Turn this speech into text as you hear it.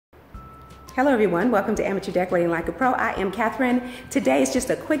Hello everyone, welcome to Amateur Decorating Like a Pro. I am Catherine. Today is just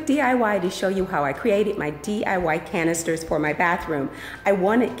a quick DIY to show you how I created my DIY canisters for my bathroom. I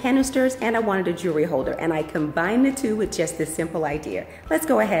wanted canisters and I wanted a jewelry holder, and I combined the two with just this simple idea. Let's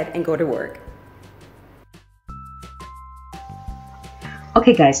go ahead and go to work.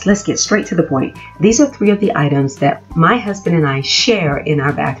 Okay guys, let's get straight to the point. These are three of the items that my husband and I share in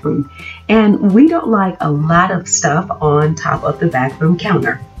our bathroom, and we don't like a lot of stuff on top of the bathroom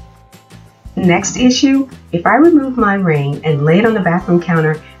counter. Next issue, if I remove my ring and lay it on the bathroom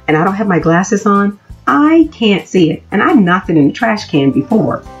counter and I don't have my glasses on, I can't see it, and I knocked it in the trash can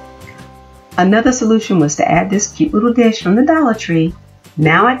before. Another solution was to add this cute little dish from the Dollar Tree.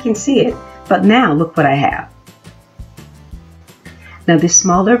 Now I can see it, but now look what I have. Now this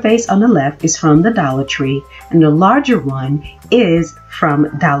smaller vase on the left is from the Dollar Tree, and the larger one is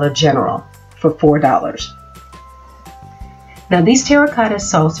from Dollar General for $4. Now these terracotta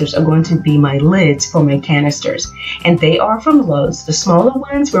saucers are going to be my lids for my canisters, and they are from Lowe's. The smaller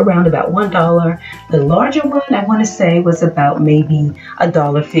ones were around about $1. The larger one, I want to say, was about maybe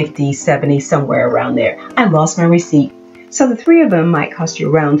 $1.50, $1.70, somewhere around there. I lost my receipt, so the three of them might cost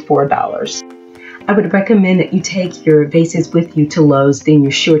you around $4. I would recommend that you take your vases with you to Lowe's, then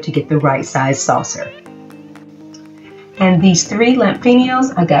you're sure to get the right size saucer. And these three lamp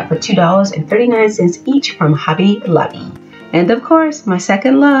finials I got for $2.39 each from Hobby Lobby. And of course, my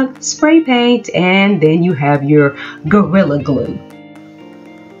second love, spray paint, and then you have your Gorilla Glue.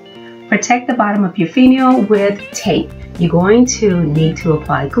 Protect the bottom of your finial with tape. You're going to need to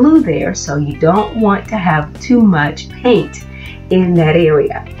apply glue there, so you don't want to have too much paint in that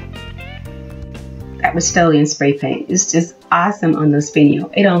area. That Rust-Oleum spray paint is just awesome on this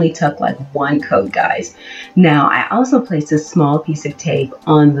finial. It only took like one coat, guys. Now I also placed a small piece of tape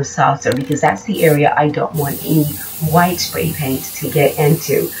on the saucer because that's the area I don't want any white spray paint to get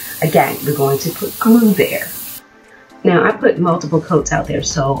into. Again, we're going to put glue there. Now I put multiple coats out there,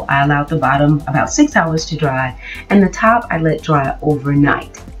 so I allowed the bottom about 6 hours to dry, and the top I let dry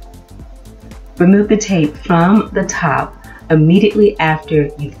overnight. Remove the tape from the top immediately after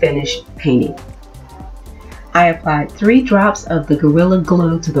you finish painting. I applied 3 drops of the Gorilla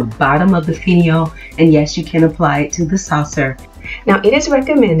Glue to the bottom of the finial, and yes, you can apply it to the saucer. Now it is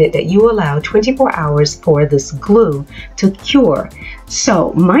recommended that you allow 24 hours for this glue to cure.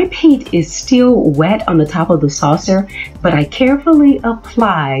 So my paint is still wet on the top of the saucer, but I carefully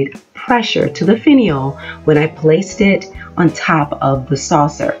applied pressure to the finial when I placed it on top of the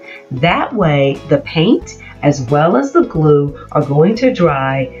saucer. That way the paint as well as the glue are going to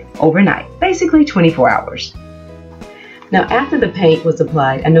dry overnight, basically 24 hours. Now after the paint was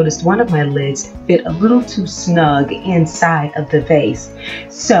applied, I noticed one of my lids fit a little too snug inside of the vase.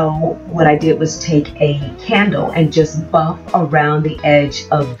 So what I did was take a candle and just buff around the edge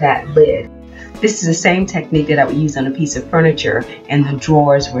of that lid. This is the same technique that I would use on a piece of furniture, and the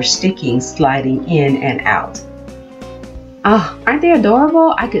drawers were sticking, sliding in and out. Oh, aren't they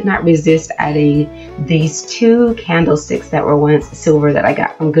adorable? I could not resist adding these 2 candlesticks that were once silver that I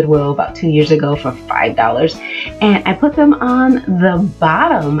got from Goodwill about 2 years ago for $5. And I put them on the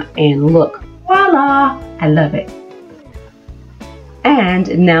bottom, and look, voila, I love it.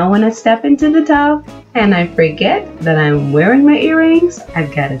 And now when I step into the tub and I forget that I'm wearing my earrings,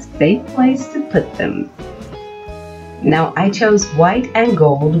 I've got a safe place to put them. Now I chose white and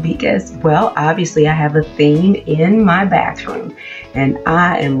gold because, well, obviously I have a theme in my bathroom, and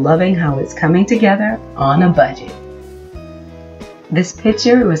I am loving how it's coming together on a budget. This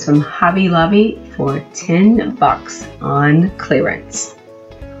picture was from Hobby Lobby for $10 on clearance.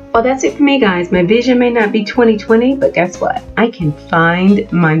 Well, that's it for me, guys. My vision may not be 20/20, but guess what? I can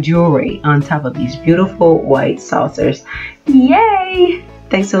find my jewelry on top of these beautiful white saucers. Yay!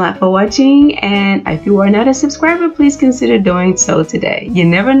 Thanks a lot for watching, and if you are not a subscriber, please consider doing so today. You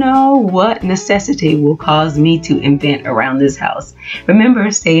never know what necessity will cause me to invent around this house.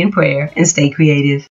 Remember, stay in prayer and stay creative.